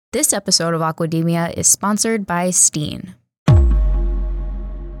This episode of Aquademia is sponsored by Steen.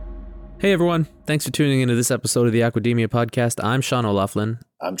 Hey everyone, thanks for tuning into this episode of the Aquademia podcast. I'm Sean O'Loughlin.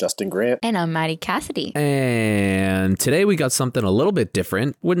 I'm Justin Grant. And I'm Maddie Cassidy. And today we got something a little bit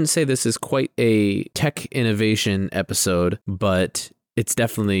different. Wouldn't say this is quite a tech innovation episode, but it's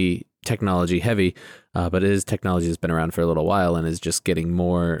definitely technology heavy. But it is technology that's been around for a little while and is just getting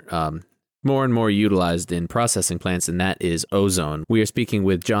more and more utilized in processing plants, and that is ozone. We are speaking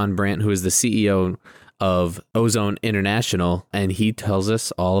with John Brandt, who is the CEO of Ozone International, and he tells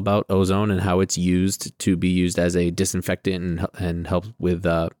us all about ozone and how it's used to be used as a disinfectant and help with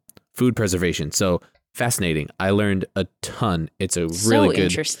food preservation. So fascinating. I learned a ton. It's a really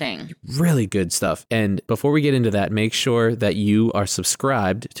interesting, really good stuff. And before we get into that, make sure that you are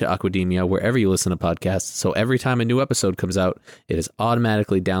subscribed to Aquademia wherever you listen to podcasts. So every time a new episode comes out, it is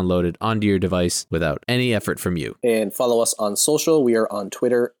automatically downloaded onto your device without any effort from you. And follow us on social. We are on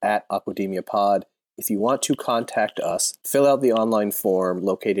Twitter at Aquademia Pod. If you want to contact us, fill out the online form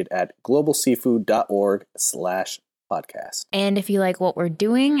located at globalseafood.org/podcast. And if you like what we're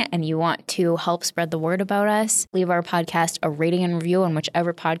doing and you want to help spread the word about us, leave our podcast a rating and review on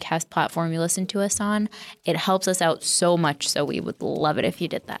whichever podcast platform you listen to us on. It helps us out so much, so we would love it if you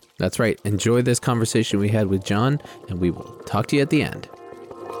did that. That's right. Enjoy this conversation we had with John, and we will talk to you at the end.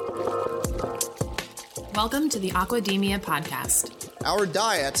 Welcome to the Aquademia podcast. Our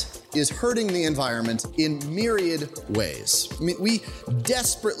diet is hurting the environment in myriad ways. I mean, we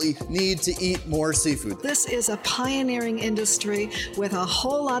desperately need to eat more seafood. This is a pioneering industry with a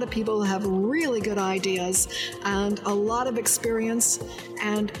whole lot of people who have really good ideas and a lot of experience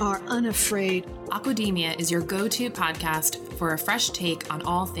and are unafraid. Aquademia is your go-to podcast for a fresh take on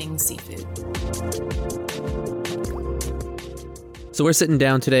all things seafood. So we're sitting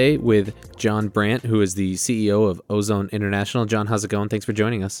down today with John Brandt, who is the CEO of Ozone International. John, how's it going? Thanks for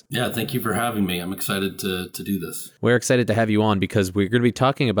joining us. Yeah, thank you for having me. I'm excited to do this. We're excited to have you on because we're going to be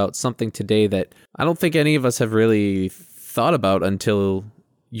talking about something today that I don't think any of us have really thought about until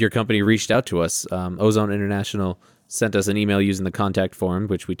your company reached out to us. Ozone International sent us an email using the contact form,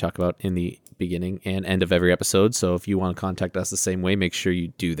 which we talk about in the beginning and end of every episode. So if you want to contact us the same way, make sure you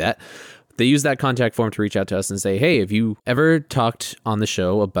do that. They use that contact form to reach out to us and say, hey, have you ever talked on the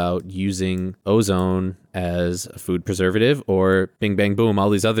show about using ozone as a food preservative or bing, bang, boom, all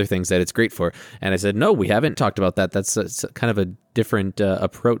these other things that it's great for? And I said, no, we haven't talked about that. That's kind of a different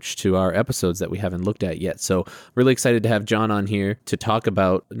approach to our episodes that we haven't looked at yet. So really excited to have John on here to talk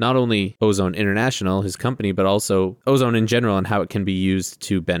about not only Ozone International, his company, but also ozone in general and how it can be used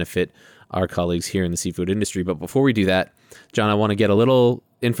to benefit our colleagues here in the seafood industry. But before we do that, John, I want to get a little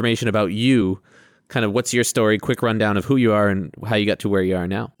information about you. Kind of what's your story, quick rundown of who you are and how you got to where you are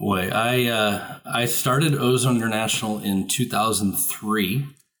now. Boy, I started Ozone International in 2003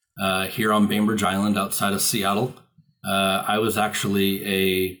 here on Bainbridge Island outside of Seattle. I was actually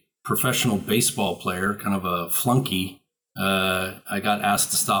a professional baseball player, kind of a flunky. I got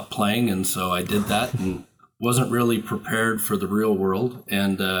asked to stop playing, and so I did that and wasn't really prepared for the real world,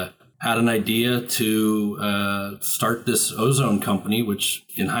 and had an idea to start this ozone company, which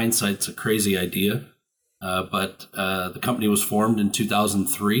in hindsight's a crazy idea. But the company was formed in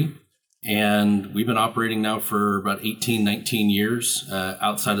 2003, and we've been operating now for about 18, 19 years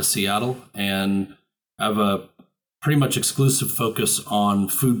outside of Seattle, and have a pretty much exclusive focus on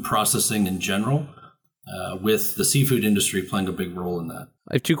food processing in general, with the seafood industry playing a big role in that.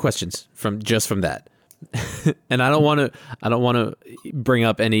 I have two questions from that. And I don't want to bring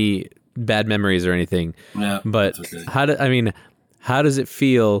up any bad memories or anything. Yeah, but okay. how does it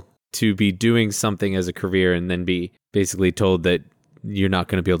feel to be doing something as a career and then be basically told that you're not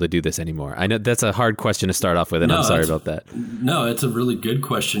going to be able to do this anymore? I know that's a hard question to start off with, and I'm sorry about that. No, it's a really good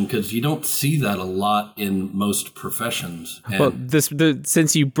question because you don't see that a lot in most professions. And well,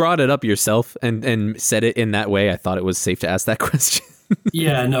 since you brought it up yourself and said it in that way, I thought it was safe to ask that question.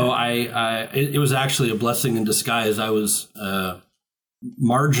 Yeah, no, it was actually a blessing in disguise. I was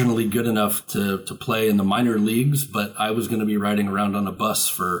marginally good enough to play in the minor leagues, but I was going to be riding around on a bus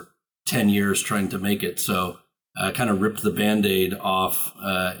for 10 years trying to make it. So I kind of ripped the Band-Aid off,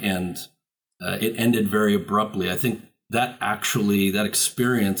 and it ended very abruptly. I think that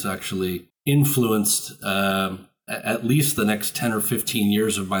experience actually influenced at least the next 10 or 15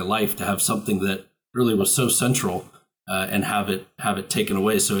 years of my life to have something that really was so central and have it taken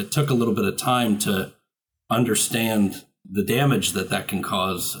away. So it took a little bit of time to understand the damage that can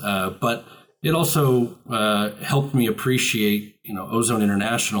cause. But it also helped me appreciate, Ozone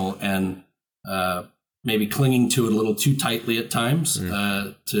International and maybe clinging to it a little too tightly at times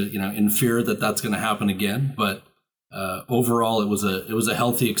in fear that that's going to happen again. But overall, it was a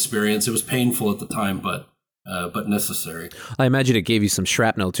healthy experience. It was painful at the time, but necessary. I imagine it gave you some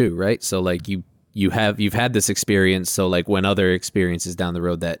shrapnel too, right? So like you've had this experience, so like when other experiences down the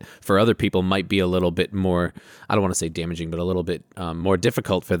road that for other people might be a little bit more, I don't want to say damaging, but a little bit more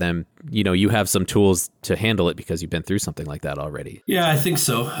difficult for them, you have some tools to handle it because you've been through something like that already. Yeah, I think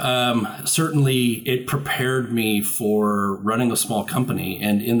so. Certainly it prepared me for running a small company,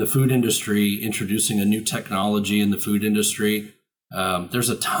 and in the food industry, introducing a new technology in the food industry. There's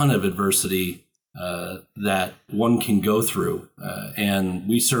a ton of adversity that one can go through. And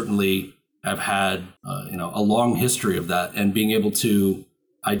we certainly have had, a long history of that, and being able to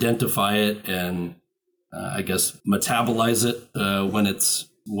identify it and I guess metabolize it when it's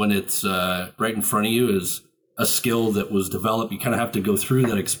right in front of you is a skill that was developed. You kind of have to go through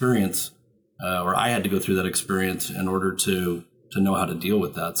that experience, or I had to go through that experience in order to know how to deal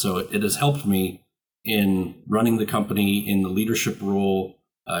with that. So it has helped me in running the company, in the leadership role,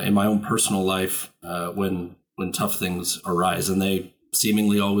 in my own personal life, when tough things arise, and they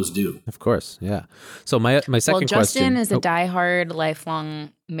seemingly always do. Of course, yeah. So my second question. Well, Justin is a diehard,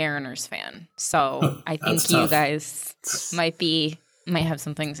 lifelong Mariners fan, so I think you guys might have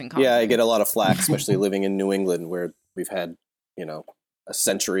some things in common. Yeah, I get a lot of flack, especially living in New England, where we've had a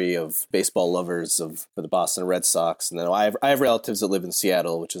century of baseball lovers for the Boston Red Sox, and then I have relatives that live in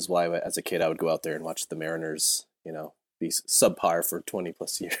Seattle, which is why as a kid I would go out there and watch the Mariners, be subpar for 20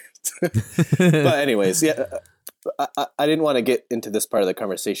 plus years. But anyways, yeah, I didn't want to get into this part of the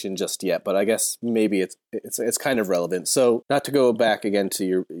conversation just yet, but I guess maybe it's kind of relevant. So not to go back again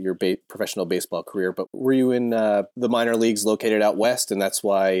to your professional baseball career, but were you in the minor leagues located out west, and that's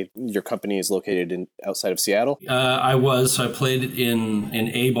why your company is located outside of Seattle? I was. So I played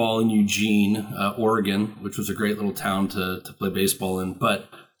in A-ball in Eugene, Oregon, which was a great little town to play baseball in. But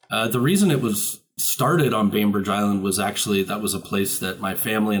the reason it was started on Bainbridge Island was actually that was a place that my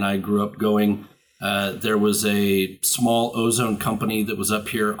family and I grew up going. There was a small ozone company that was up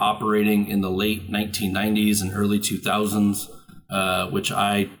here operating in the late 1990s and early 2000s, which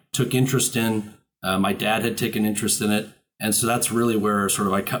I took interest in. My dad had taken interest in it. And so that's really where sort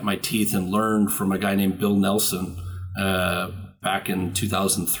of I cut my teeth and learned from a guy named Bill Nelson back in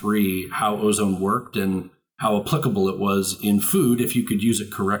 2003 how ozone worked and how applicable it was in food if you could use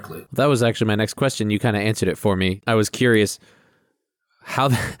it correctly. That was actually my next question. You kind of answered it for me. I was curious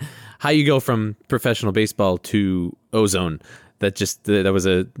how you go from professional baseball to ozone. That was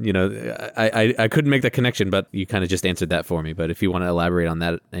a, I couldn't make that connection, but you kind of just answered that for me. But if you want to elaborate on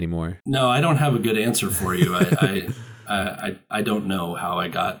that anymore. No, I don't have a good answer for you. I don't know how I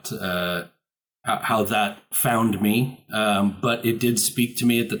got, how that found me. But it did speak to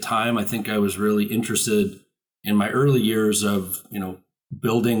me at the time. I think I was really interested in my early years of,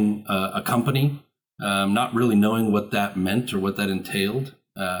 building a company, not really knowing what that meant or what that entailed.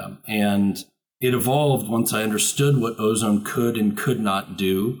 And it evolved once I understood what ozone could and could not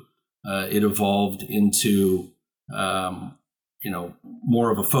do. It evolved into,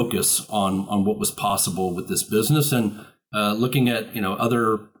 more of a focus on what was possible with this business, and looking at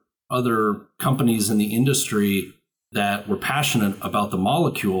other companies in the industry that were passionate about the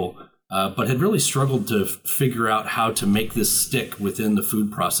molecule, but had really struggled to figure out how to make this stick within the food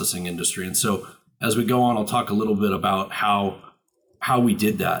processing industry. And so, as we go on, I'll talk a little bit about how we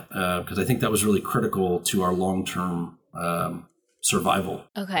did that, because I think that was really critical to our long-term survival.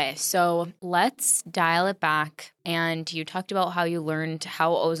 Okay, so let's dial it back. And you talked about how you learned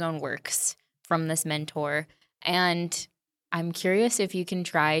how ozone works from this mentor. And I'm curious if you can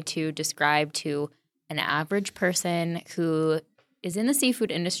try to describe to an average person who is in the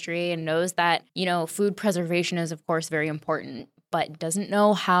seafood industry and knows that, food preservation is, of course, very important, but doesn't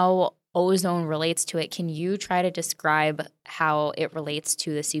know how ozone relates to it. Can you try to describe how it relates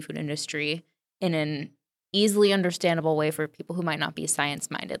to the seafood industry in an easily understandable way for people who might not be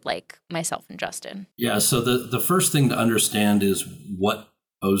science-minded like myself and Justin? Yeah, so the first thing to understand is what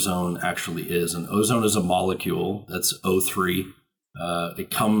ozone actually is. And ozone is a molecule that's O3. It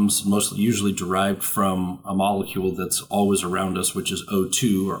comes usually derived from a molecule that's always around us, which is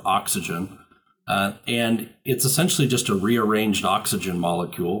O2 or oxygen. And it's essentially just a rearranged oxygen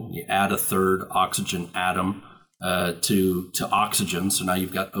molecule. You add a third oxygen atom to oxygen. So now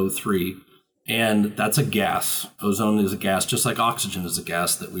you've got O3. And that's a gas. Ozone is a gas, just like oxygen is a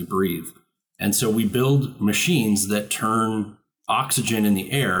gas that we breathe. And so we build machines that turn oxygen in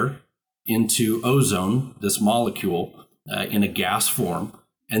the air into ozone, this molecule, in a gas form.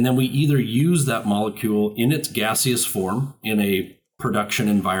 And then we either use that molecule in its gaseous form in a production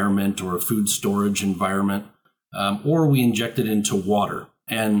environment or a food storage environment, or we inject it into water.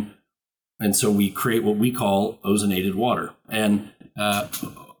 And And so we create what we call ozonated water. And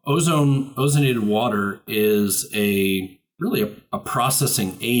ozonated water is really a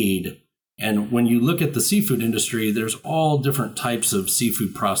processing aid. And when you look at the seafood industry, there's all different types of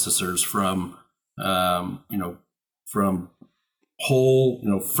seafood processors from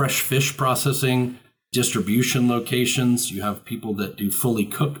whole, fresh fish processing, distribution locations. You have people that do fully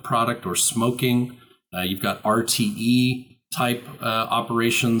cooked product or smoking. You've got RTE type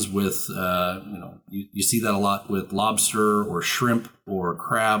operations with, you see that a lot with lobster or shrimp or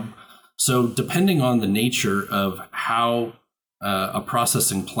crab. So depending on the nature of how a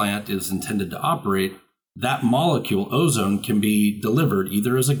processing plant is intended to operate, that molecule, ozone, can be delivered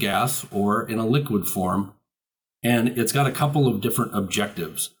either as a gas or in a liquid form. And it's got a couple of different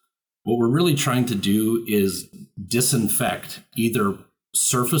objectives. What we're really trying to do is disinfect either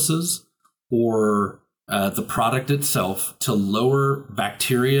surfaces or the product itself to lower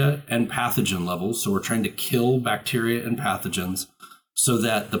bacteria and pathogen levels. So we're trying to kill bacteria and pathogens so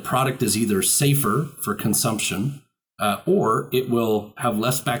that the product is either safer for consumption or it will have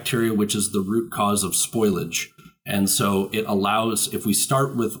less bacteria, which is the root cause of spoilage. And so it allows, if we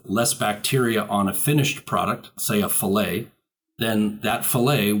start with less bacteria on a finished product, say a fillet, then that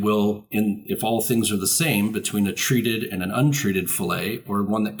fillet will, if all things are the same between a treated and an untreated fillet, or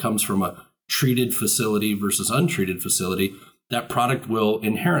one that comes from a treated facility versus untreated facility, that product will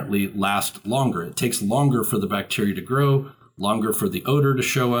inherently last longer. It takes longer for the bacteria to grow, longer for the odor to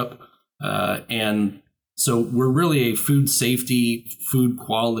show up. And so we're really a food safety, food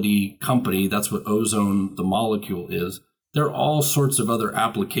quality company. That's what ozone, the molecule, is. There are all sorts of other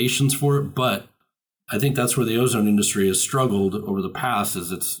applications for it, but I think that's where the ozone industry has struggled over the past,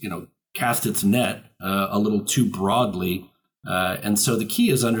 is it's, cast its net a little too broadly. And so the key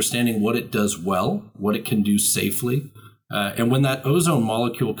is understanding what it does well, what it can do safely. And when that ozone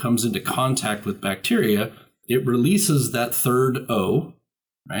molecule comes into contact with bacteria, it releases that third O,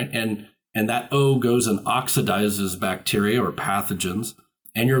 right? And that O goes and oxidizes bacteria or pathogens,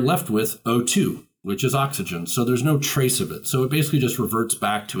 and you're left with O2, which is oxygen. So there's no trace of it. So it basically just reverts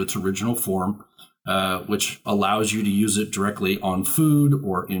back to its original form, which allows you to use it directly on food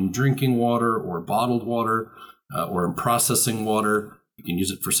or in drinking water or bottled water or in processing water. You can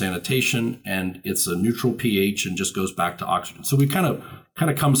use it for sanitation, and it's a neutral pH and just goes back to oxygen. So we kind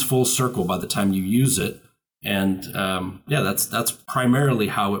of comes full circle by the time you use it. And that's primarily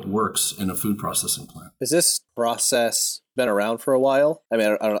how it works in a food processing plant. Has this process been around for a while? I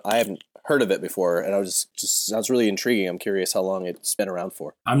mean, I haven't heard of it before, and I was just sounds really intriguing. I'm curious how long it's been around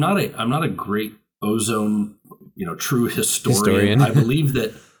for. I'm not a great ozone, true historian. I believe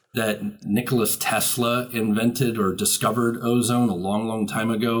that Nikola Tesla invented or discovered ozone a long, long time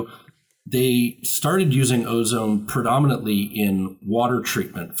ago. They started using ozone predominantly in water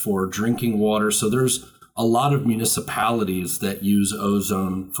treatment for drinking water. So there's a lot of municipalities that use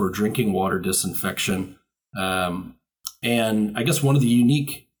ozone for drinking water disinfection. And I guess one of the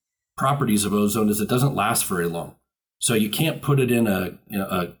unique properties of ozone is it doesn't last very long. So you can't put it in a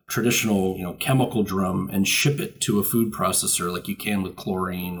traditional chemical drum and ship it to a food processor like you can with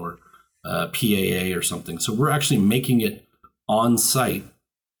chlorine or PAA or something. So we're actually making it on site,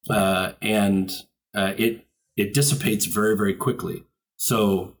 and it dissipates very, very quickly.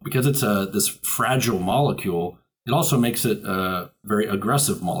 So because it's this fragile molecule, it also makes it a very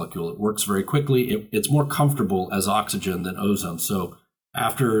aggressive molecule. It works very quickly. It's more comfortable as oxygen than ozone. So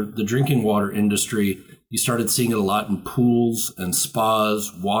after the drinking water industry, you started seeing it a lot in pools and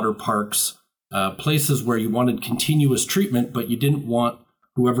spas, water parks, places where you wanted continuous treatment, but you didn't want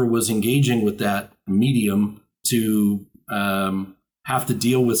whoever was engaging with that medium to have to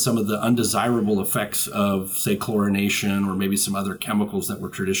deal with some of the undesirable effects of, say, chlorination or maybe some other chemicals that were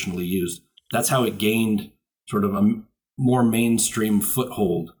traditionally used. That's how it gained sort of a more mainstream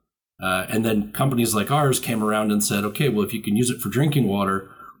foothold. And then companies like ours came around and said, okay, well, if you can use it for drinking water,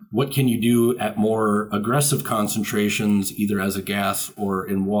 what can you do at more aggressive concentrations, either as a gas or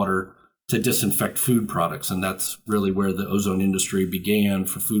in water, to disinfect food products? And that's really where the ozone industry began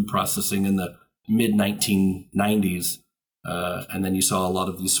for food processing in the mid-1990s. And then you saw a lot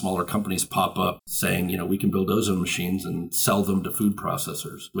of these smaller companies pop up saying, we can build ozone machines and sell them to food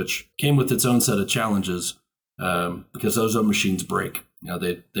processors, which came with its own set of challenges because ozone machines break.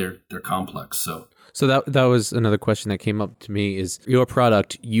 They're complex. So that was another question that came up to me is your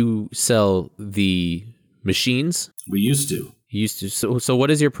product, you sell the machines? We used to. You used to. So what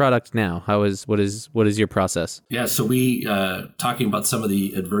is your product now? What is your process? Yeah, so we talking about some of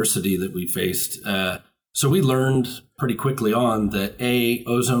the adversity that we faced. So we learned pretty quickly on that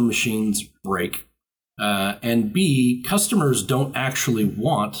ozone machines break. And B, customers don't actually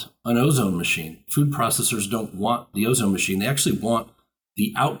want an ozone machine. Food processors don't want the ozone machine. They actually want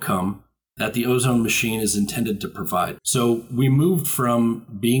the outcome that the ozone machine is intended to provide. So we moved from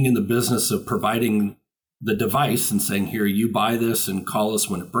being in the business of providing the device and saying, here, you buy this and call us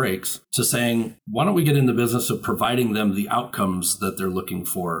when it breaks, to saying, why don't we get in the business of providing them the outcomes that they're looking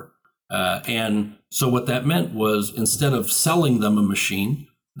for? And so what that meant was, instead of selling them a machine,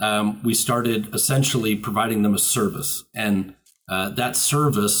 we started essentially providing them a service. And that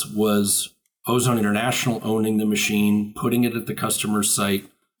service was Ozone International owning the machine, putting it at the customer's site,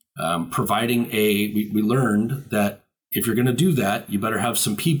 providing we learned that if you're going to do that, you better have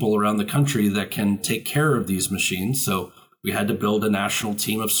some people around the country that can take care of these machines. So we had to build a national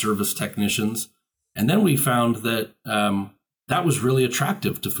team of service technicians. And then we found that that was really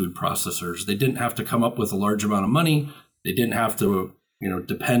attractive to food processors. They didn't have to come up with a large amount of money. They didn't have to,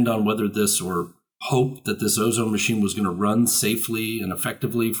 depend on whether this or hope that this ozone machine was going to run safely and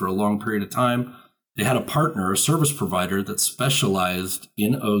effectively for a long period of time. They had a partner, a service provider that specialized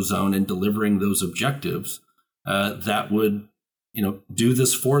in ozone and delivering those objectives that would, do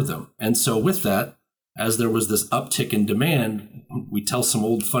this for them. And so with that, as there was this uptick in demand, we tell some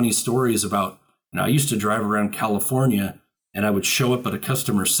old funny stories about, I used to drive around California and I would show up at a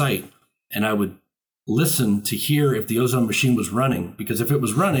customer site and I would listen to hear if the ozone machine was running, because if it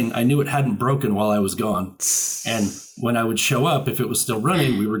was running, I knew it hadn't broken while I was gone. And when I would show up, if it was still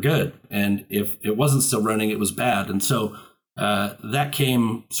running, we were good. And if it wasn't still running, it was bad. And so that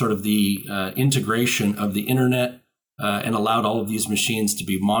came sort of the integration of the internet and allowed all of these machines to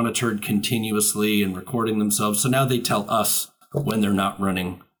be monitored continuously and recording themselves. So now they tell us when they're not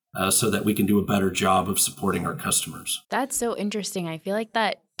running so that we can do a better job of supporting our customers. That's so interesting. I feel like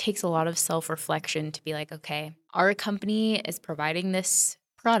that takes a lot of self-reflection to be like, okay, our company is providing this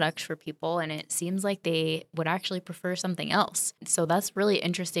product for people and it seems like they would actually prefer something else. So that's really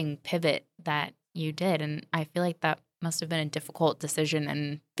interesting pivot that you did. And I feel like that must have been a difficult decision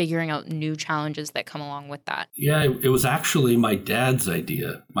and figuring out new challenges that come along with that. Yeah, it was actually my dad's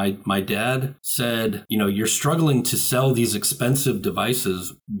idea. My dad said, you're struggling to sell these expensive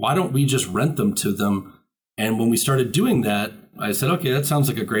devices. Why don't we just rent them to them? And when we started doing that, I said, okay, that sounds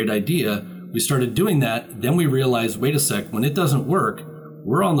like a great idea. We started doing that. Then we realized, wait a sec, when it doesn't work,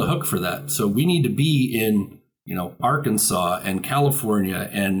 we're on the hook for that. So we need to be in, Arkansas and California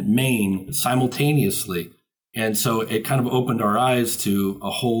and Maine simultaneously. And so it kind of opened our eyes to a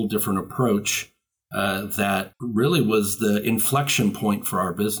whole different approach that really was the inflection point for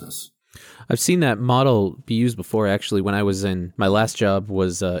our business. I've seen that model be used before, actually. When I was my last job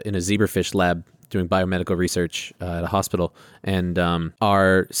was in a zebrafish lab doing biomedical research at a hospital. And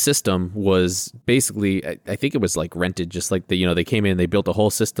our system was basically, I think it was like rented, just like they came in, they built a whole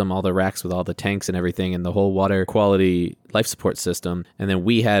system, all the racks with all the tanks and everything, and the whole water quality life support system. And then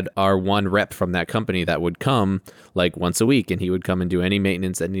we had our one rep from that company that would come like once a week, and he would come and do any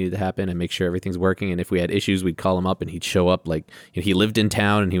maintenance that needed to happen and make sure everything's working. And if we had issues, we'd call him up and he'd show up. Like, he lived in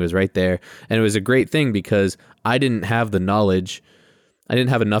town and he was right there. And it was a great thing because I didn't have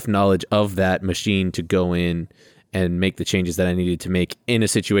enough knowledge of that machine to go in and make the changes that I needed to make in a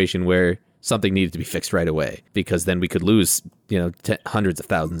situation where something needed to be fixed right away, because then we could lose, hundreds of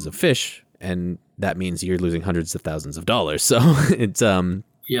thousands of fish, and that means you're losing hundreds of thousands of dollars. So it's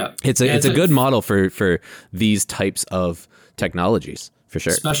a good model for these types of technologies. For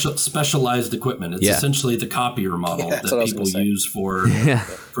sure. Specialized equipment. It's essentially the copier model that people use for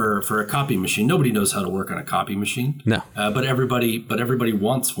a copy machine. Nobody knows how to work on a copy machine. No. But everybody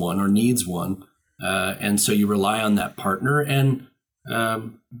wants one or needs one. And so you rely on that partner, and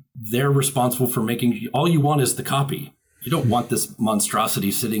they're responsible for making, all you want is the copy. You don't want this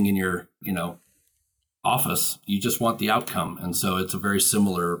monstrosity sitting in your, office. You just want the outcome. And so it's a very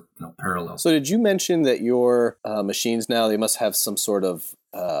similar parallel. So did you mention that your machines now, they must have some sort of,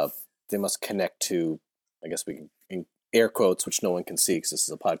 they must connect to, I guess we can, in air quotes, which no one can see because this is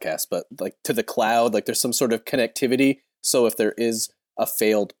a podcast, but like to the cloud, like there's some sort of connectivity. So if there is a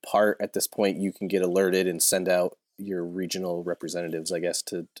failed part at this point, you can get alerted and send out your regional representatives, I guess,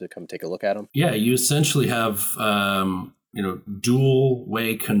 to come take a look at them? Yeah, you essentially have, dual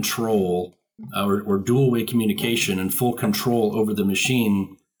way control or dual way communication and full control over the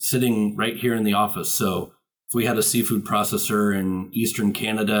machine sitting right here in the office. So if we had a seafood processor in Eastern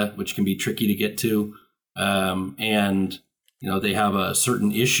Canada, which can be tricky to get to, and they have a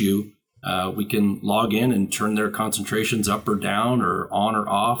certain issue, we can log in and turn their concentrations up or down or on or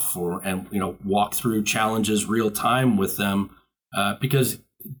off, and walk through challenges real time with them, because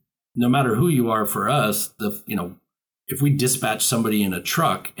no matter who you are, for us, if we dispatch somebody in a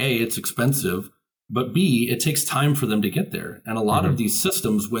truck, it's expensive. But B, it takes time for them to get there. And a lot of these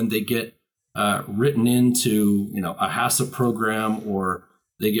systems, when they get written into, a HACCP program, or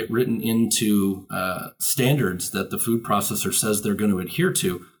they get written into standards that the food processor says they're going to adhere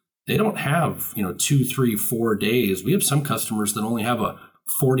to, they don't have, 2, 3, 4 days. We have some customers that only have a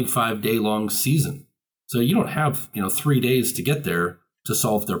 45-day long season. So you don't have, 3 days to get there to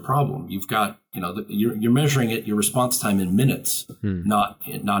solve their problem. You've got, you're measuring your response time in minutes, not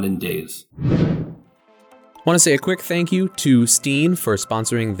in days. Want to say a quick thank you to Steen for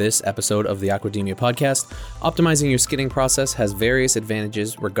sponsoring this episode of the Aquademia podcast. Optimizing your skinning process has various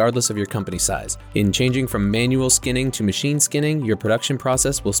advantages regardless of your company size. In changing from manual skinning to machine skinning, your production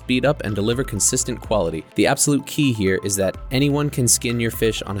process will speed up and deliver consistent quality. The absolute key here is that anyone can skin your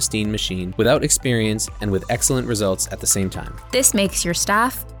fish on a Steen machine without experience and with excellent results at the same time. This makes your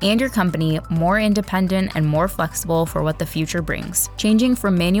staff and your company more independent and more flexible for what the future brings. Changing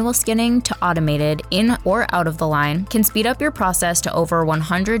from manual skinning to automated in or out of the line can speed up your process to over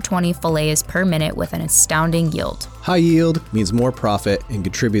 120 fillets per minute with an astounding yield. High yield means more profit and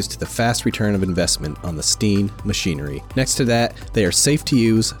contributes to the fast return of investment on the Steen machinery. Next to that, they are safe to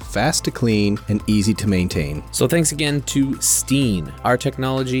use, fast to clean, and easy to maintain. So thanks again to Steen, our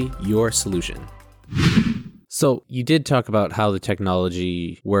technology, your solution. So you did talk about how the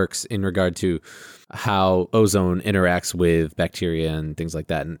technology works in regard to how ozone interacts with bacteria and things like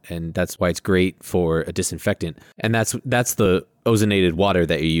that. And that's why it's great for a disinfectant. And that's the ozonated water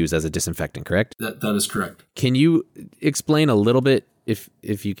that you use as a disinfectant, correct? That is correct. Can you explain a little bit,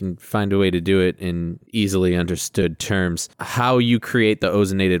 if you can find a way to do it in easily understood terms, how you create the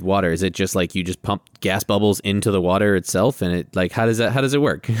ozonated water? Is it just like you just pump gas bubbles into the water itself, and it how does it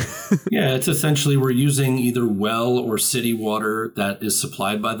work? Yeah, it's essentially we're using either well or city water that is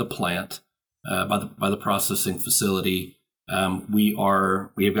supplied by the plant, by the processing facility. We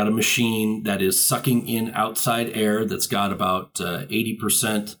have got a machine that is sucking in outside air that's got about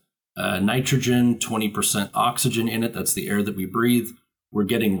 80% nitrogen, 20% oxygen in it. That's the air that we breathe. We're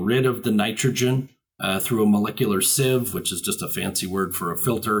getting rid of the nitrogen through a molecular sieve, which is just a fancy word for a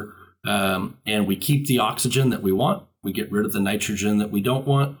filter. And we keep the oxygen that we want. We get rid of the nitrogen that we don't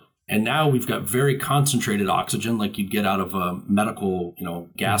want. And now we've got very concentrated oxygen, like you'd get out of a medical,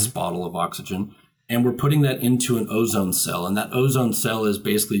 gas bottle of oxygen. And we're putting that into an ozone cell. And that ozone cell is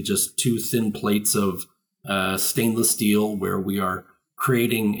basically just 2 thin plates of stainless steel, where we are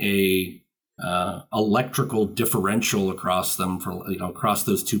creating a electrical differential across them, across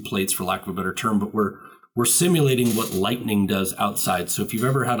those 2 plates, for lack of a better term. But we're simulating what lightning does outside. So if you've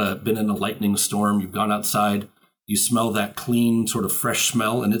ever been in a lightning storm, you've gone outside, you smell that clean, sort of fresh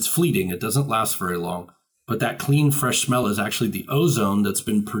smell, and it's fleeting. It doesn't last very long. But that clean, fresh smell is actually the ozone that's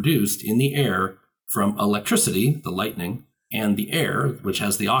been produced in the air from electricity, the lightning, and the air, which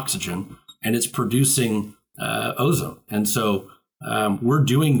has the oxygen, and it's producing ozone. And so we're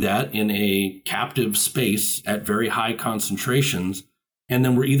doing that in a captive space at very high concentrations. And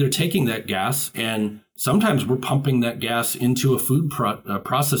then we're either taking that gas, and sometimes we're pumping that gas into a food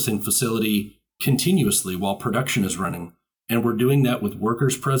processing facility continuously while production is running. And we're doing that with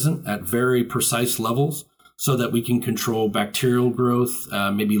workers present at very precise levels, so that we can control bacterial growth,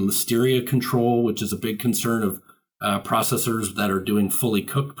 maybe listeria control, which is a big concern of processors that are doing fully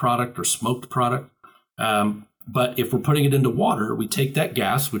cooked product or smoked product. But if we're putting it into water, we take that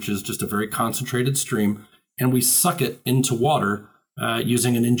gas, which is just a very concentrated stream, and we suck it into water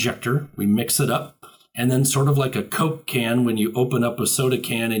using an injector. We mix it up. And then, sort of like a Coke can, when you open up a soda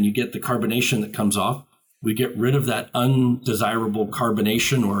can and you get the carbonation that comes off, we get rid of that undesirable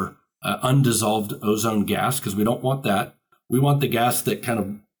carbonation or undissolved ozone gas, because we don't want that. We want the gas that kind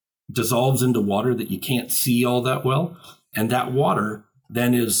of dissolves into water that you can't see all that well. And that water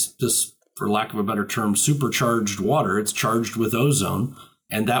then is just, for lack of a better term, supercharged water. It's charged with ozone.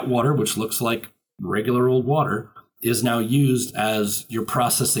 And that water, which looks like regular old water, is now used as your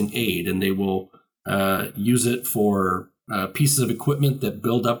processing aid. And they will use it for pieces of equipment that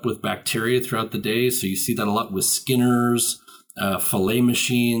build up with bacteria throughout the day. So you see that a lot with skinners, fillet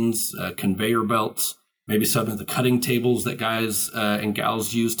machines, conveyor belts, maybe some of the cutting tables that guys and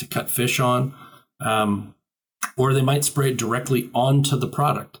gals use to cut fish on. Or they might spray it directly onto the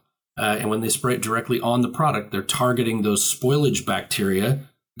product. And when they spray it directly on the product, they're targeting those spoilage bacteria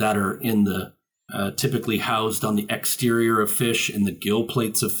that are in the typically housed on the exterior of fish, in the gill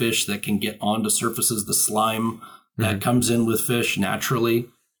plates of fish, that can get onto surfaces, the slime that comes in with fish naturally.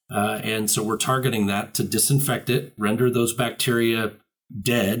 And so we're targeting that to disinfect it, render those bacteria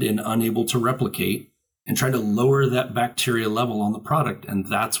dead and unable to replicate, and try to lower that bacteria level on the product. And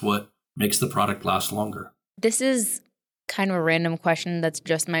that's what makes the product last longer. This is kind of a random question that's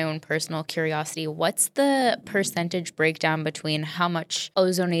just my own personal curiosity. What's the percentage breakdown between how much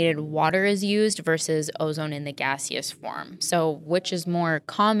ozonated water is used versus ozone in the gaseous form? So which is more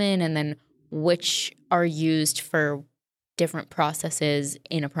common, and then which are used for different processes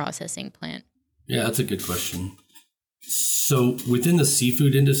in a processing plant? Yeah, that's a good question. So within the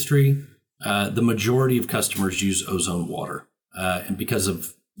seafood industry, the majority of customers use ozone water. And because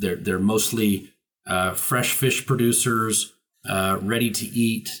of they're mostly fresh fish producers, ready to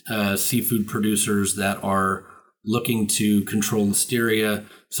eat seafood producers that are looking to control listeria.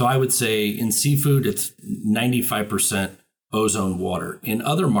 So I would say in seafood, it's 95% ozone water. In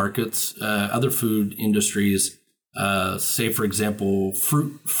other markets, other food industries, say, for example,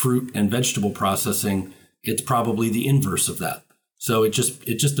 fruit and vegetable processing, it's probably the inverse of that. So it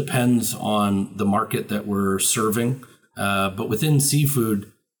just depends on the market that we're serving. But within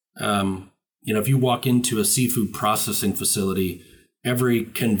seafood, if you walk into a seafood processing facility, every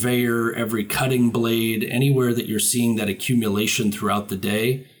conveyor, every cutting blade, anywhere that you're seeing that accumulation throughout the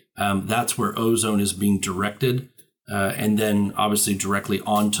day, that's where ozone is being directed, and then obviously directly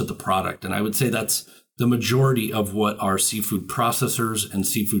onto the product. And I would say that's the majority of what our seafood processors and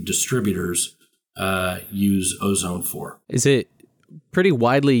seafood distributors use ozone for. Is it pretty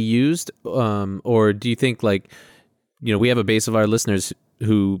widely used, or do you think, like, we have a base of our listeners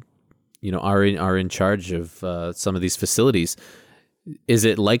who, are in charge of some of these facilities? Is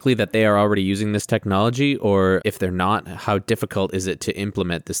it likely that they are already using this technology, or if they're not, how difficult is it to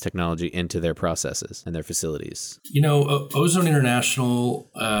implement this technology into their processes and their facilities? Ozone International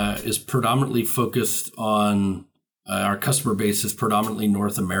is predominantly focused on our customer base is predominantly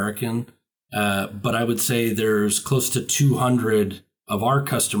North American, but I would say there's close to 200 of our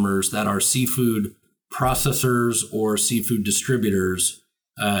customers that are seafood processors or seafood distributors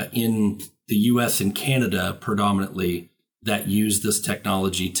in the US and Canada predominantly that use this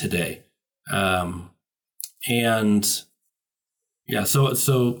technology today. I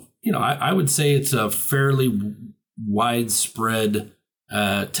would say it's a fairly widespread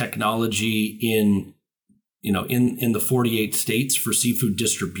technology in the 48 states for seafood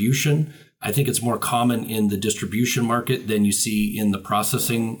distribution. I think it's more common in the distribution market than you see in the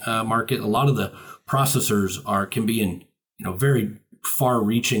processing market. A lot of the processors can be in very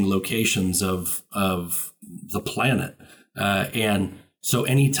far-reaching locations of the planet. And so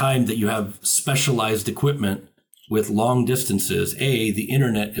anytime that you have specialized equipment with long distances, A, the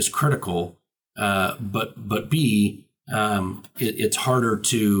internet is critical, but B, it's harder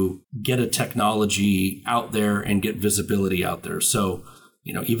to get a technology out there and get visibility out there. So,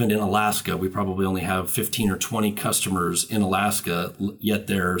 even in Alaska, we probably only have 15 or 20 customers in Alaska, yet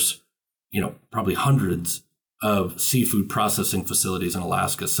there's, probably hundreds of seafood processing facilities in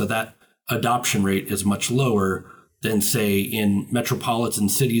Alaska. So that adoption rate is much lower than, say, in metropolitan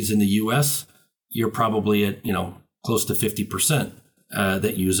cities in the U.S., you're probably at, close to 50%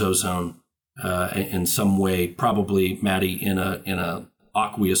 that use ozone in some way, probably, Maddie, in a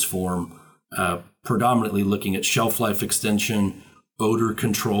aqueous form, predominantly looking at shelf life extension, odor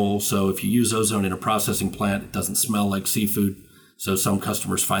control. So if you use ozone in a processing plant, it doesn't smell like seafood. So some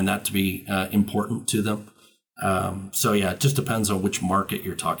customers find that to be important to them. It just depends on which market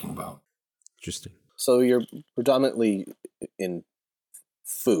you're talking about. Interesting. So you're predominantly in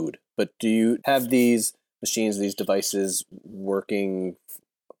food, but do you have these machines, these devices working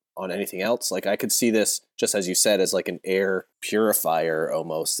on anything else? Like, I could see this, just as you said, as like an air purifier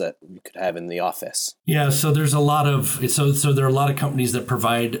almost that you could have in the office. Yeah, so there's a lot of there are a lot of companies that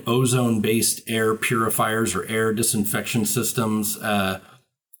provide ozone-based air purifiers or air disinfection systems.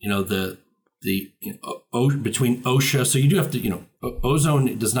 Between OSHA, so you do have to,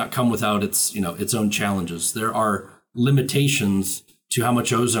 ozone does not come without its own challenges. There are limitations to how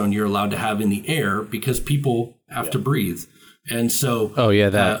much ozone you're allowed to have in the air because people have to breathe. And so,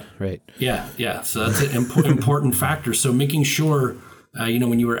 right. Yeah. So that's an important factor. So making sure,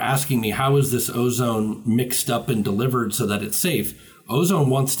 when you were asking me, how is this ozone mixed up and delivered so that it's safe? Ozone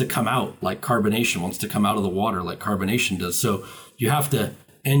wants to come out like carbonation, wants to come out of the water like carbonation does. So you have to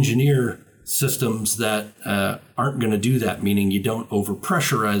engineer systems that aren't going to do that, meaning you don't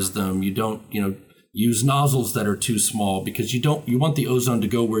overpressurize them. You don't, use nozzles that are too small because you want the ozone to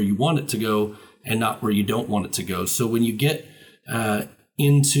go where you want it to go and not where you don't want it to go. So when you get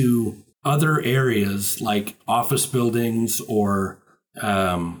into other areas like office buildings or,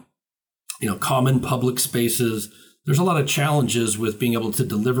 common public spaces, there's a lot of challenges with being able to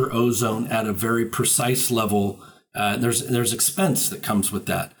deliver ozone at a very precise level. There's expense that comes with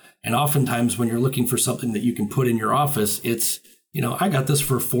that. And oftentimes when you're looking for something that you can put in your office, it's I got this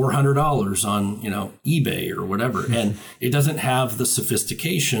for $400 on, eBay or whatever. And it doesn't have the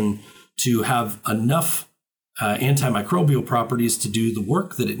sophistication to have enough antimicrobial properties to do the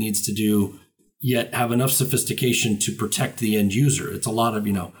work that it needs to do, yet have enough sophistication to protect the end user. It's a lot of,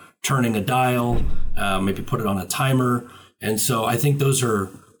 turning a dial, maybe put it on a timer. And so I think those are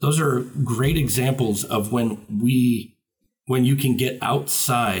great examples of when you can get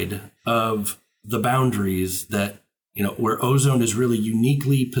outside of the boundaries that, where ozone is really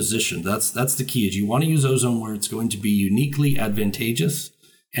uniquely positioned. That's the key, is you want to use ozone where it's going to be uniquely advantageous,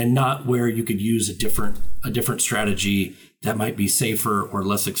 and not where you could use a different strategy that might be safer or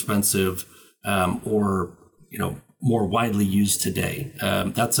less expensive, or more widely used today.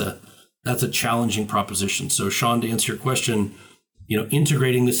 That's a challenging proposition. So, Sean, to answer your question,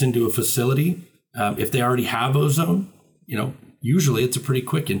 integrating this into a facility, if they already have ozone, usually it's a pretty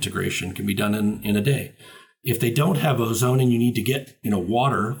quick integration, can be done in a day. If they don't have ozone and you need to get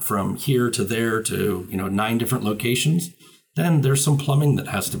water from here to there to 9 different locations, then there's some plumbing that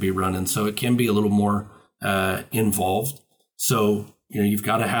has to be run, and so it can be a little more involved. So you've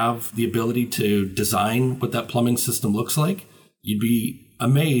got to have the ability to design what that plumbing system looks like. You'd be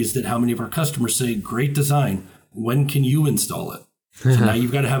amazed at how many of our customers say, "Great design. When can you install it?" So now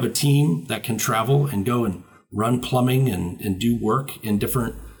you've got to have a team that can travel and go and run plumbing and do work in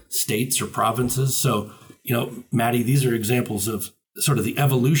different states or provinces. So, Maddie, these are examples of sort of the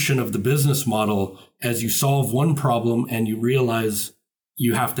evolution of the business model as you solve one problem and you realize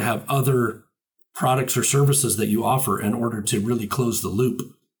you have to have other products or services that you offer in order to really close the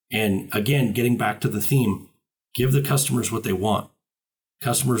loop. And again, getting back to the theme, give the customers what they want.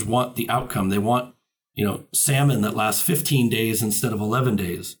 Customers want the outcome. They want, salmon that lasts 15 days instead of 11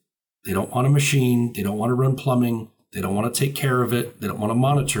 days. They don't want a machine. They don't want to run plumbing. They don't want to take care of it. They don't want to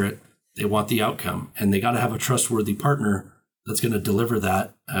monitor it. They want the outcome. And they got to have a trustworthy partner that's going to deliver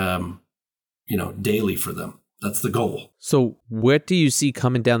that, daily for them. That's the goal. So what do you see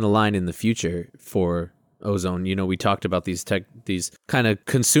coming down the line in the future for ozone? We talked about these kind of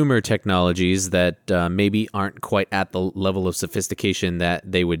consumer technologies that maybe aren't quite at the level of sophistication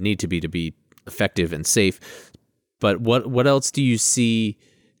that they would need to be effective and safe. But what else do you see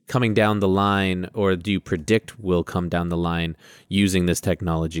coming down the line, or do you predict will come down the line using this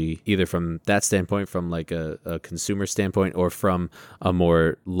technology, either from that standpoint, from like a consumer standpoint, or from a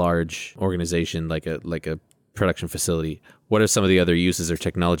more large organization like a production facility? What are some of the other uses or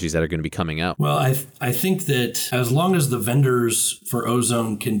technologies that are going to be coming out? Well, I think that as long as the vendors for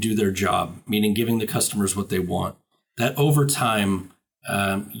ozone can do their job, meaning giving the customers what they want, that over time,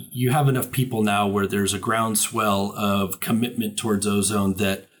 you have enough people now where there's a groundswell of commitment towards ozone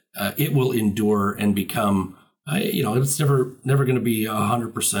that it will endure and become, it's never going to be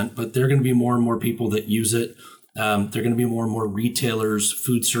 100%, but there are going to be more and more people that use it. There are going to be more and more retailers,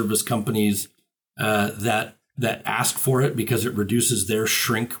 food service companies that ask for it because it reduces their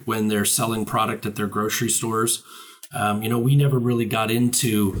shrink when they're selling product at their grocery stores. We never really got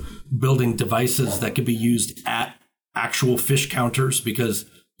into building devices that could be used at actual fish counters because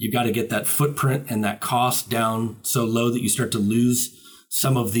you've got to get that footprint and that cost down so low that you start to lose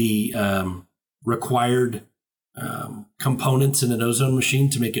some of the required components in an ozone machine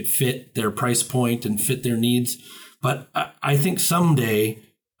to make it fit their price point and fit their needs. But I think someday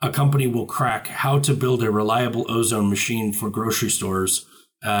a company will crack how to build a reliable ozone machine for grocery stores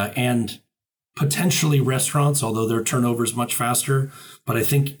and potentially restaurants, although their turnover is much faster. But I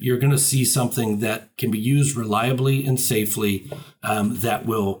think you're going to see something that can be used reliably and safely that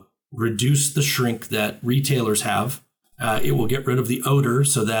will reduce the shrink that retailers have. It will get rid of the odor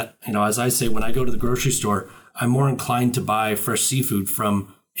so that, as I say, when I go to the grocery store, I'm more inclined to buy fresh seafood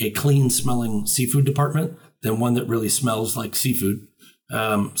from a clean smelling seafood department than one that really smells like seafood.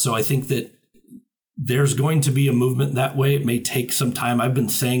 So I think that there's going to be a movement that way. It may take some time. I've been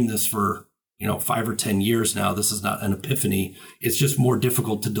saying this for, 5 or 10 years now. This is not an epiphany. It's just more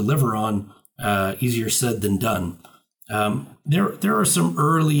difficult to deliver on, easier said than done. There are some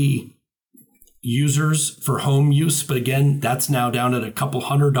early users for home use, but again, that's now down at a couple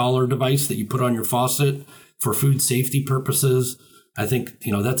 $100 device that you put on your faucet for food safety purposes. I think,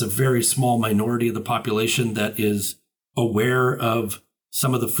 that's a very small minority of the population that is aware of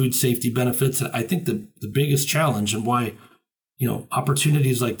some of the food safety benefits. And I think the biggest challenge and why,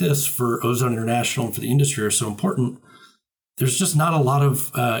 opportunities like this for Ozone International and for the industry are so important, there's just not a lot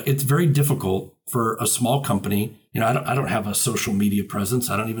of, it's very difficult for a small company. I don't have a social media presence.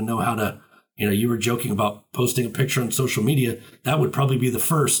 I don't even know how to, you were joking about posting a picture on social media. That would probably be the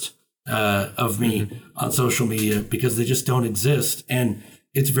first of me on social media because they just don't exist. And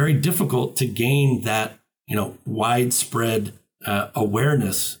it's very difficult to gain that, widespread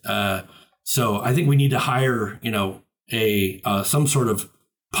awareness. So I think we need to hire, some sort of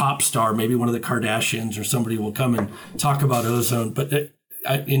pop star, maybe one of the Kardashians or somebody will come and talk about ozone. But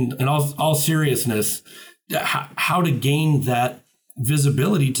in all seriousness, how to gain that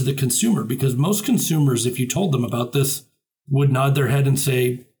visibility to the consumer, because most consumers, if you told them about this, would nod their head and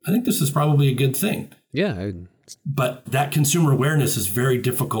say, I think this is probably a good thing. Yeah. But that consumer awareness is very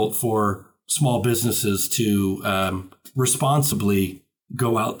difficult for small businesses to responsibly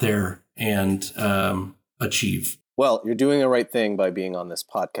go out there and achieve. Well, you're doing the right thing by being on this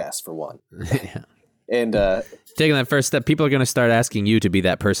podcast, for one. Yeah. And taking that first step, people are going to start asking you to be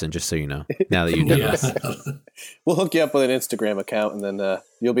that person, just so you know, now that you know this. We'll hook you up with an Instagram account, and then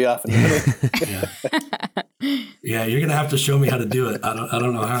you'll be off and running. Yeah, you're going to have to show me how to do it. I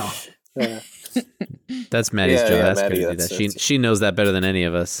don't know how. That's Maddie's job. That's Maddie, good to do that. She knows that better than any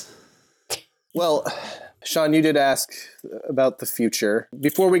of us. Well, Sean, you did ask about the future.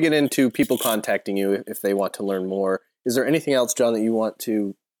 Before we get into people contacting you if they want to learn more, is there anything else, John, that you want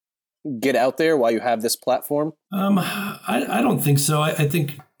to get out there while you have this platform? I don't think so. I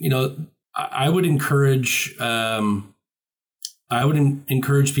think, I would encourage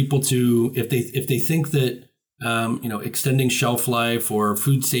people to, if they think that extending shelf life or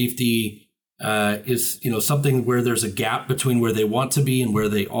food safety is something where there's a gap between where they want to be and where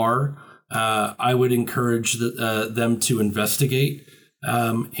they are, I would encourage them to investigate.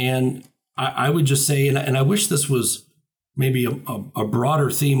 And I would just say, and I wish this was maybe a broader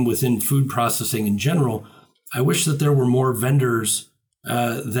theme within food processing in general. I wish that there were more vendors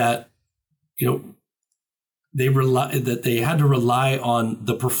that they had to rely on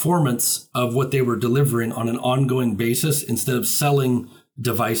the performance of what they were delivering on an ongoing basis instead of selling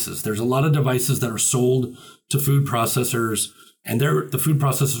devices. There's a lot of devices that are sold to food processors, and the food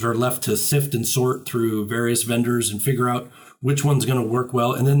processors are left to sift and sort through various vendors and figure out which one's going to work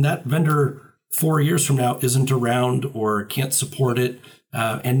well. And then that vendor 4 years from now isn't around or can't support it.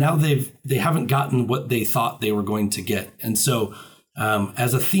 And now they haven't gotten what they thought they were going to get. And so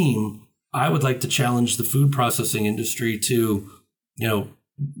as a theme, I would like to challenge the food processing industry to,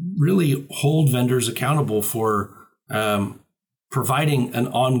 really hold vendors accountable for providing an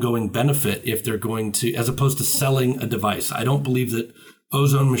ongoing benefit if they're going to, as opposed to selling a device. I don't believe that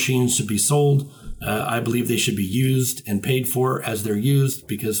ozone machines should be sold. I believe they should be used and paid for as they're used,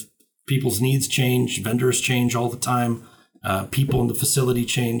 because people's needs change, vendors change all the time, people in the facility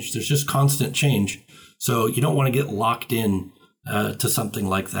change. There's just constant change. So you don't want to get locked in to something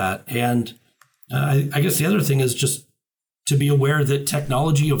like that. And I guess the other thing is just to be aware that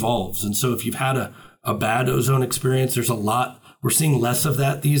technology evolves. And so if you've had a bad ozone experience, there's a lot. We're seeing less of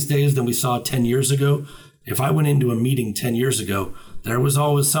that these days than we saw 10 years ago. If I went into a meeting 10 years ago, there was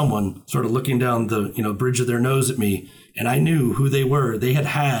always someone sort of looking down the bridge of their nose at me, and I knew who they were. They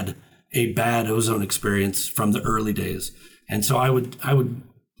had a bad ozone experience from the early days. And so I would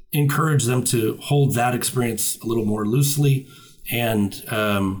encourage them to hold that experience a little more loosely and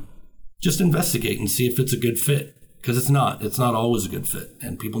just investigate and see if it's a good fit, because it's not always a good fit,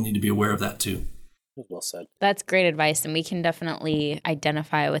 and people need to be aware of that too. Well said. That's great advice, and we can definitely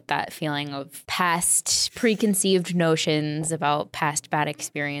identify with that feeling of past preconceived notions about past bad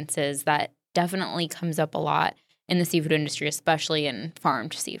experiences. That definitely comes up a lot in the seafood industry, especially in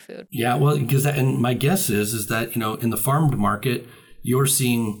farmed seafood. Yeah, well, because and my guess is that, in the farmed market, you're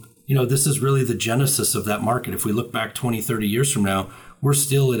seeing, this is really the genesis of that market. If we look back 20, 30 years from now, we're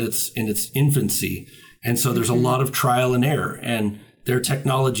still in its infancy. And so there's a lot of trial and error, and there are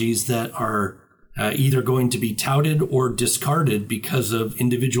technologies that are either going to be touted or discarded because of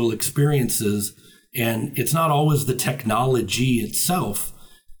individual experiences. And it's not always the technology itself.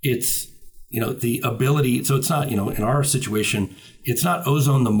 It's, the ability. So it's not, in our situation, it's not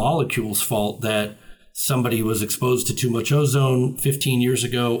ozone, the molecule's fault that somebody was exposed to too much ozone 15 years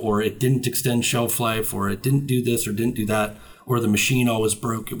ago, or it didn't extend shelf life, or it didn't do this or didn't do that, or the machine always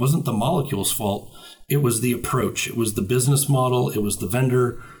broke. It wasn't the molecule's fault. It was the approach. It was the business model. It was the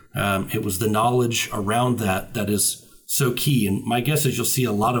vendor. It was the knowledge around that is so key. And my guess is you'll see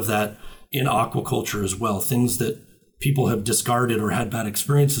a lot of that in aquaculture as well. Things that people have discarded or had bad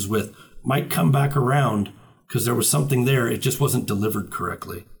experiences with might come back around because there was something there. It just wasn't delivered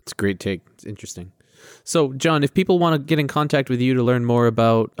correctly. It's a great take. It's interesting. So, John, if people want to get in contact with you to learn more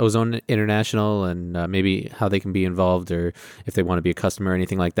about Ozone International and maybe how they can be involved, or if they want to be a customer or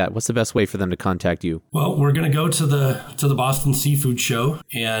anything like that, what's the best way for them to contact you? Well, we're going to go to the Boston Seafood Show,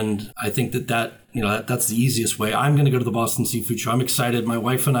 and I think that's the easiest way. I'm going to go to the Boston Seafood Show. I'm excited. My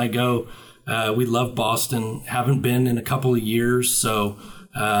wife and I go. We love Boston. Haven't been in a couple of years, so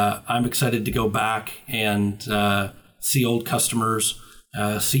I'm excited to go back and see old customers,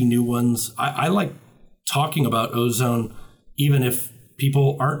 see new ones. I like talking about Ozone, even if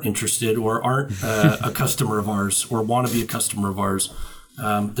people aren't interested or aren't a customer of ours or want to be a customer of ours.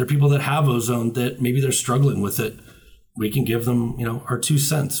 There are people that have Ozone that maybe they're struggling with it. We can give them, our 2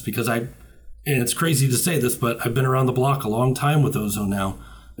 cents, because and it's crazy to say this, but I've been around the block a long time with Ozone now.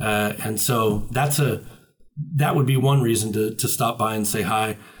 And so that would be one reason to stop by and say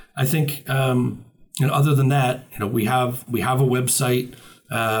hi. I think, other than that, we have a website,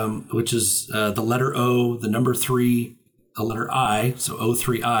 which is the letter O, the number 3, the letter I, so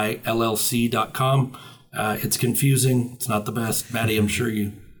O3I, LLC.com. It's confusing. It's not the best. Maddie, I'm sure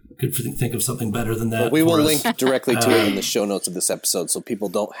you could think of something better than that. Well, we will link directly to it in the show notes of this episode, so people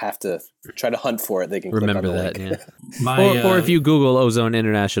don't have to try to hunt for it. They can remember click on the that. link. Yeah. Or if you Google Ozone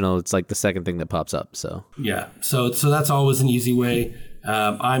International, it's like the second thing that pops up. So yeah, so that's always an easy way.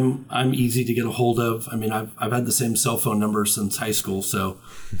 I'm easy to get a hold of. I mean, I've had the same cell phone number since high school, so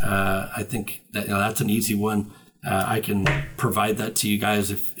I think that that's an easy one. I can provide that to you guys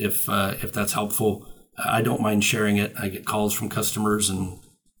if that's helpful. I don't mind sharing it. I get calls from customers and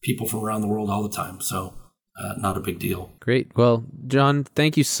people from around the world all the time, so not a big deal. Great. Well, John,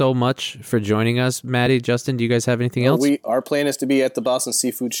 thank you so much for joining us. Maddie, Justin, do you guys have anything else? Our plan is to be at the Boston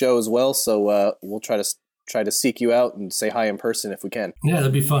Seafood Show as well, so we'll try to seek you out and say hi in person if we can. Yeah,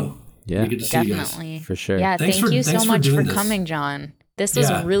 that'd be fun. Yeah, good to see you guys. For sure. Yeah, thank you so much for this. coming, John. This was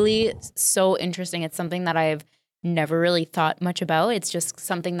really so interesting. It's something that I've never really thought much about. It's just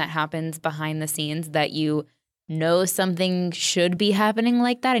something that happens behind the scenes that something should be happening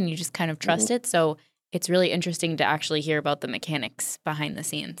like that, and you just kind of trust it. So it's really interesting to actually hear about the mechanics behind the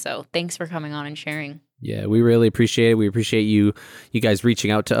scenes. So thanks for coming on and sharing. Yeah, we really appreciate it. We appreciate you guys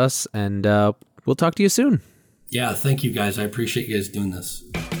reaching out to us, and we'll talk to you soon. Yeah, thank you guys. I appreciate you guys doing this.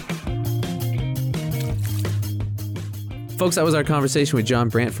 Folks, that was our conversation with John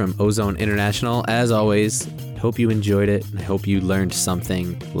Brandt from Ozone International. As always, hope you enjoyed it, and I hope you learned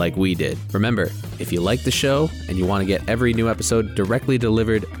something like we did. Remember, if you like the show and you want to get every new episode directly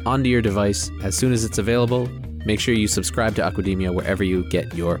delivered onto your device as soon as it's available, make sure you subscribe to Aquademia wherever you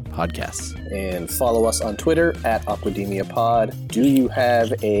get your podcasts. And follow us on Twitter at AquademiaPod. Do you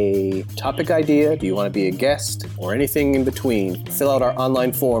have a topic idea? Do you want to be a guest? Or anything in between? Fill out our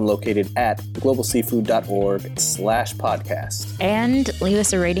online form located at globalseafood.org/podcast. And leave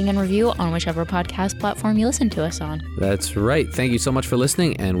us a rating and review on whichever podcast platform you listen to us on. That's right. Thank you so much for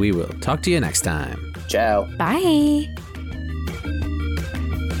listening, and we will talk to you next time. Ciao. Bye.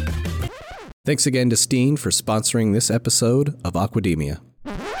 Thanks again to Steen for sponsoring this episode of Aquademia.